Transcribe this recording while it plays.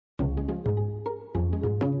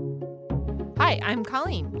Hi, I'm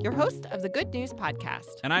Colleen, your host of the Good News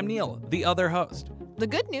Podcast. And I'm Neil, the other host. The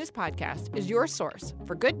Good News Podcast is your source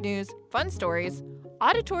for good news, fun stories,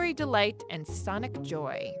 auditory delight, and sonic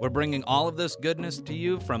joy. We're bringing all of this goodness to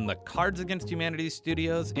you from the Cards Against Humanity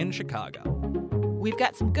studios in Chicago. We've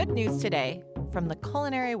got some good news today from the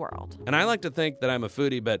culinary world. And I like to think that I'm a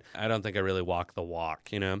foodie, but I don't think I really walk the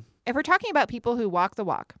walk, you know? If we're talking about people who walk the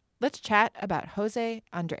walk, let's chat about Jose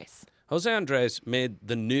Andres. Jose Andres made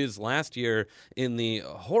the news last year in the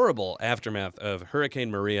horrible aftermath of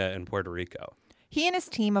Hurricane Maria in Puerto Rico. He and his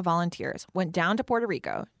team of volunteers went down to Puerto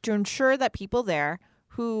Rico to ensure that people there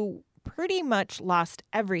who pretty much lost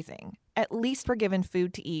everything at least were given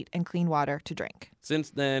food to eat and clean water to drink. Since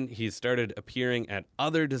then, he's started appearing at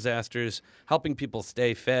other disasters, helping people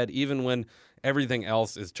stay fed even when everything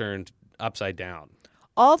else is turned upside down.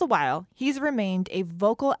 All the while, he's remained a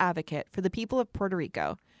vocal advocate for the people of Puerto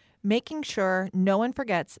Rico, making sure no one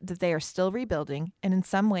forgets that they are still rebuilding, and in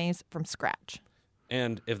some ways from scratch.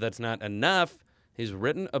 And if that's not enough, he's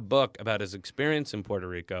written a book about his experience in Puerto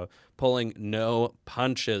Rico, pulling no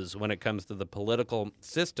punches when it comes to the political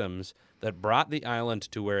systems that brought the island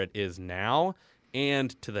to where it is now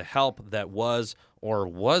and to the help that was or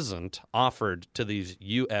wasn't offered to these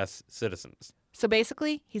U.S. citizens. So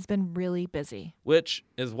basically, he's been really busy. Which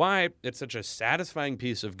is why it's such a satisfying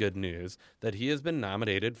piece of good news that he has been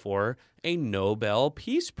nominated for a Nobel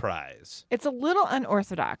Peace Prize. It's a little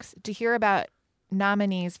unorthodox to hear about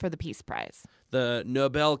nominees for the Peace Prize. The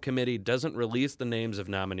Nobel Committee doesn't release the names of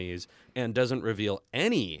nominees and doesn't reveal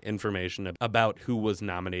any information about who was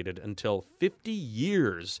nominated until 50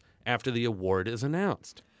 years after the award is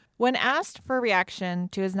announced. When asked for a reaction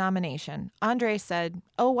to his nomination, Andre said,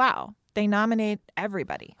 "Oh, wow. They nominate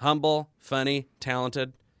everybody." Humble, funny,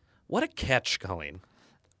 talented. What a catch, Colleen.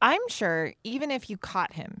 I'm sure even if you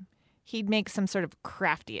caught him, he'd make some sort of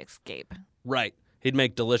crafty escape. Right. He'd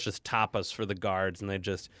make delicious tapas for the guards, and they'd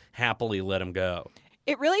just happily let him go.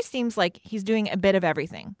 It really seems like he's doing a bit of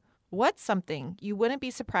everything. What's something you wouldn't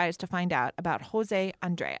be surprised to find out about Jose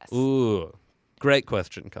Andres? Ooh, great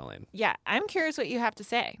question, Colleen. Yeah, I'm curious what you have to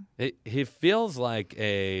say. He feels like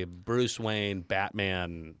a Bruce Wayne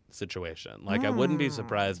Batman situation. Like, I wouldn't be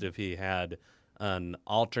surprised if he had an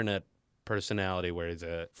alternate personality where he's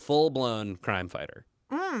a full-blown crime fighter.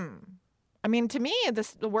 I mean, to me,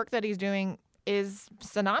 the work that he's doing is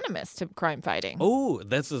synonymous to crime fighting. Oh,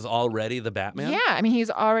 this is already the Batman? Yeah, I mean,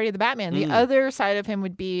 he's already the Batman. The other side of him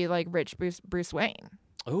would be like rich Bruce Wayne.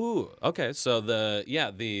 Ooh, okay. So the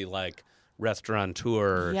like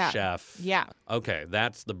restaurateur chef. Yeah. Okay,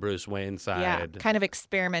 that's the Bruce Wayne side. Yeah, kind of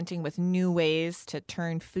experimenting with new ways to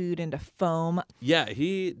turn food into foam. Yeah,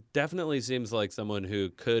 he definitely seems like someone who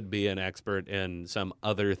could be an expert in some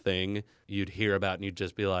other thing you'd hear about and you'd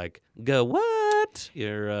just be like, go, what?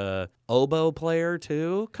 You're a oboe player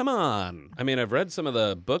too? Come on. I mean, I've read some of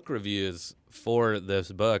the book reviews for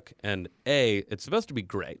this book, and it's supposed to be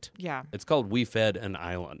great. Yeah. It's called We Fed an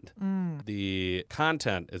Island. The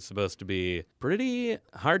content is supposed to be pretty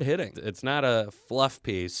hard-hitting. It's not a fluff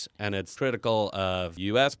piece, and it's critical of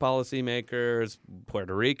U.S. policymakers,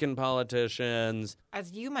 Puerto Rican politicians.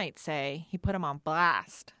 As you might say, he put him on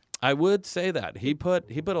blast. I would say that. He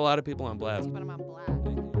put a lot of people on blast. He put him on blast.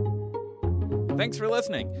 Thanks for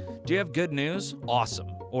listening. Do you have good news? Awesome.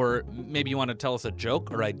 Or maybe you want to tell us a joke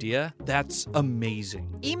or idea? That's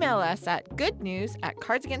amazing. Email us at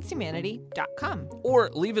goodnews@cardsagainsthumanity.com. Or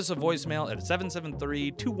leave us a voicemail at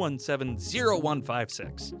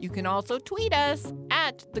 773-217-0156. You can also tweet us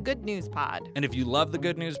at The Good News Pod. And if you love the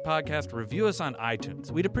Good News Podcast, review us on iTunes.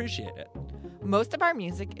 We'd appreciate it. Most of our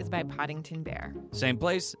music is by Poddington Bear. Same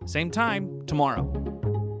place, same time, tomorrow.